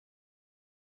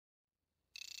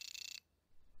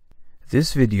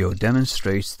This video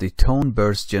demonstrates the tone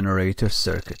burst generator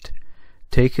circuit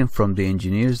taken from the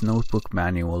Engineer's Notebook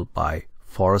Manual by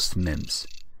Forrest Mims.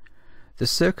 The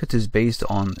circuit is based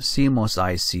on CMOS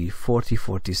IC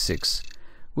 4046,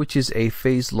 which is a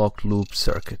phase-locked loop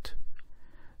circuit.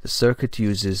 The circuit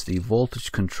uses the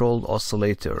voltage-controlled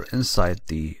oscillator inside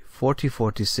the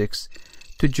 4046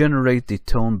 to generate the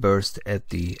tone burst at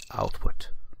the output.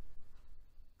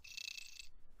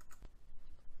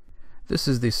 This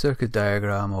is the circuit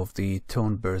diagram of the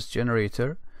tone burst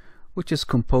generator, which is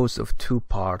composed of two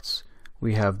parts.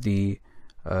 We have the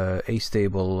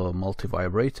astable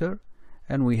multivibrator,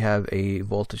 and we have a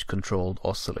voltage-controlled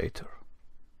oscillator.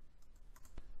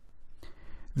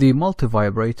 The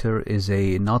multivibrator is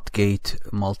a NOT gate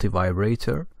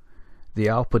multivibrator. The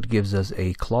output gives us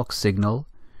a clock signal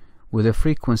with a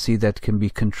frequency that can be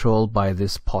controlled by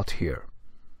this pot here.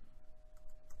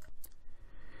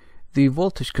 The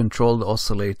voltage-controlled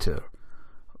oscillator,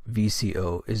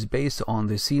 VCO, is based on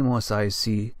the CMOS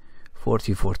IC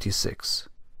 4046.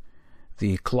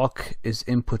 The clock is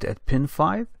input at pin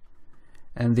 5,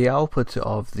 and the output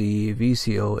of the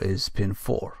VCO is pin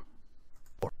 4.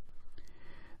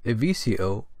 The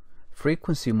VCO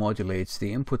frequency modulates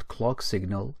the input clock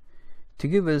signal to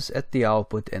give us at the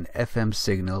output an FM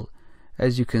signal,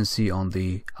 as you can see on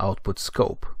the output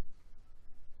scope.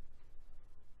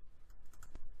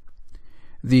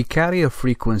 The carrier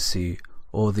frequency,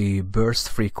 or the burst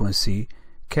frequency,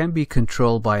 can be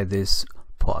controlled by this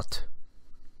pot.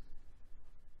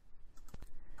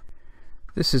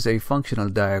 This is a functional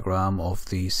diagram of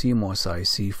the CMOS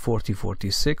IC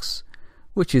 4046,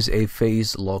 which is a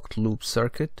phase-locked loop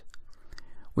circuit.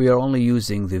 We are only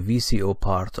using the VCO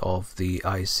part of the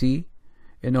IC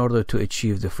in order to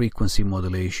achieve the frequency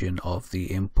modulation of the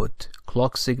input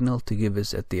clock signal to give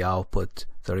us at the output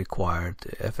the required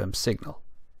FM signal.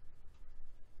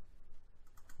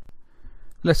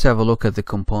 Let's have a look at the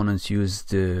components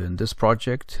used in this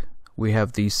project. We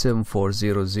have the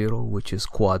 7400, which is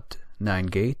quad 9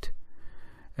 gate,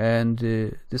 and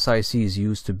this IC is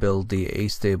used to build the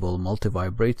astable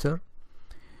multivibrator,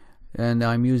 and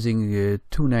I'm using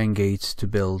 2 9 gates to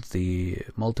build the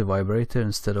multivibrator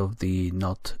instead of the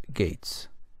NOT gates.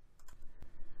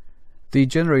 The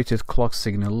generated clock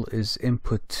signal is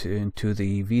input into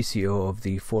the VCO of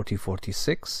the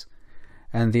 4046,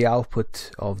 and the output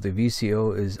of the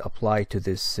VCO is applied to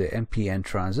this NPN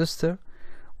transistor,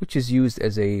 which is used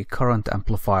as a current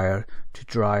amplifier to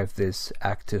drive this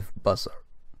active buzzer.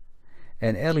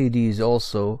 An LED is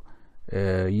also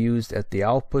used at the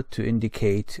output to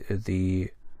indicate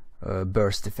the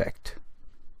burst effect.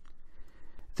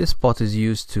 This pot is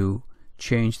used to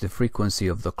change the frequency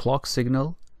of the clock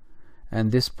signal,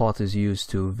 and this pot is used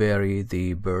to vary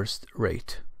the burst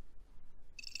rate.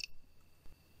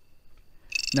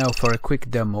 Now for a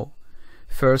quick demo.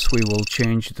 First we will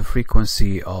change the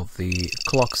frequency of the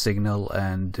clock signal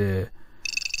and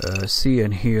see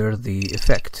and hear the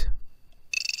effect.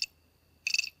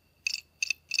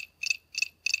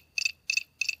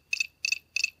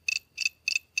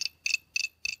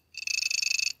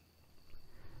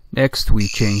 Next we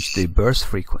change the burst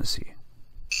frequency.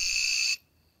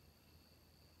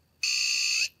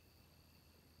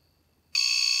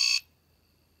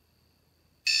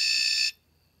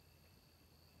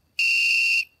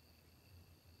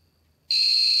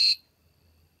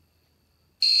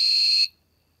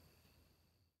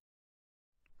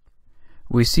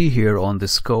 We see here on the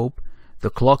scope the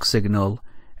clock signal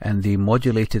and the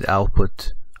modulated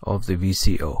output of the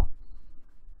VCO.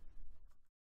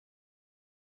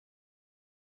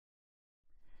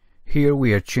 Here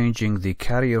we are changing the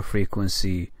carrier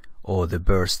frequency, or the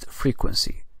burst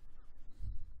frequency.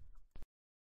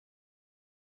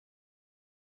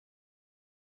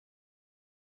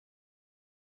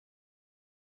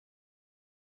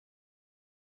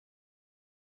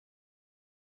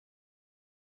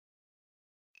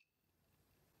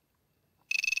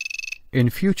 In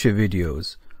future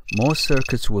videos, more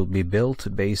circuits will be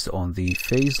built based on the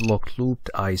phase-locked looped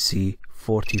IC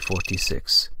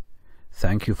 4046.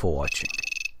 Thank you for watching.